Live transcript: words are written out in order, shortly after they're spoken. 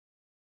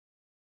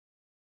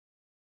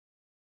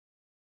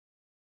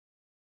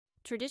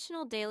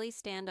Traditional daily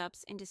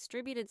stand-ups in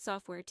distributed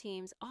software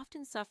teams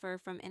often suffer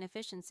from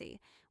inefficiency,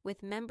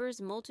 with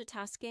members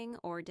multitasking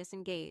or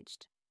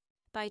disengaged.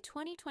 By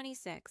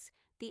 2026,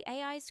 the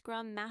AI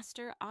Scrum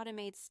Master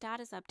automates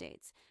status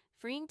updates,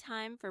 freeing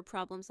time for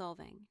problem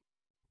solving.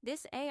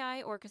 This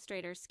AI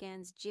orchestrator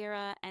scans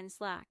Jira and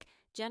Slack,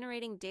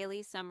 generating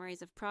daily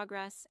summaries of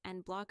progress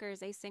and blockers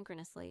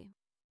asynchronously.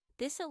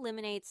 This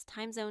eliminates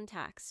time zone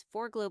tax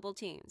for global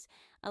teams,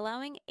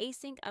 allowing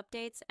async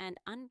updates and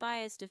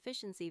unbiased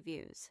efficiency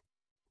views.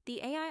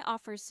 The AI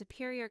offers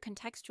superior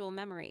contextual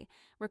memory,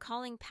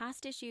 recalling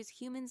past issues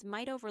humans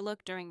might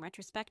overlook during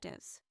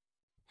retrospectives.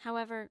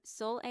 However,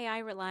 sole AI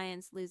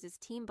reliance loses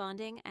team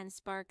bonding and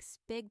sparks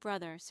Big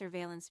Brother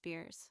surveillance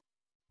fears.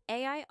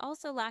 AI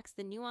also lacks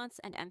the nuance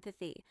and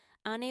empathy,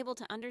 unable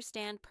to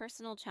understand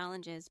personal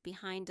challenges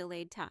behind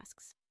delayed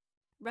tasks.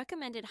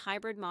 Recommended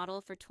hybrid model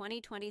for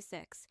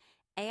 2026,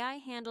 AI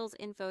handles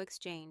info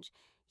exchange,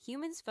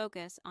 humans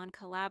focus on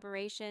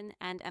collaboration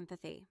and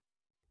empathy.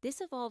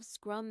 This evolves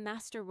Scrum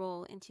Master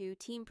role into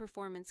team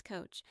performance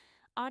coach,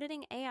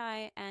 auditing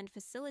AI and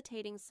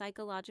facilitating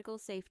psychological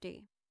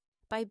safety.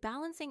 By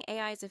balancing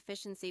AI's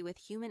efficiency with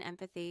human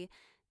empathy,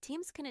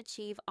 teams can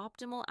achieve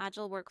optimal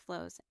agile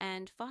workflows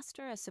and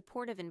foster a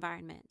supportive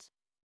environment.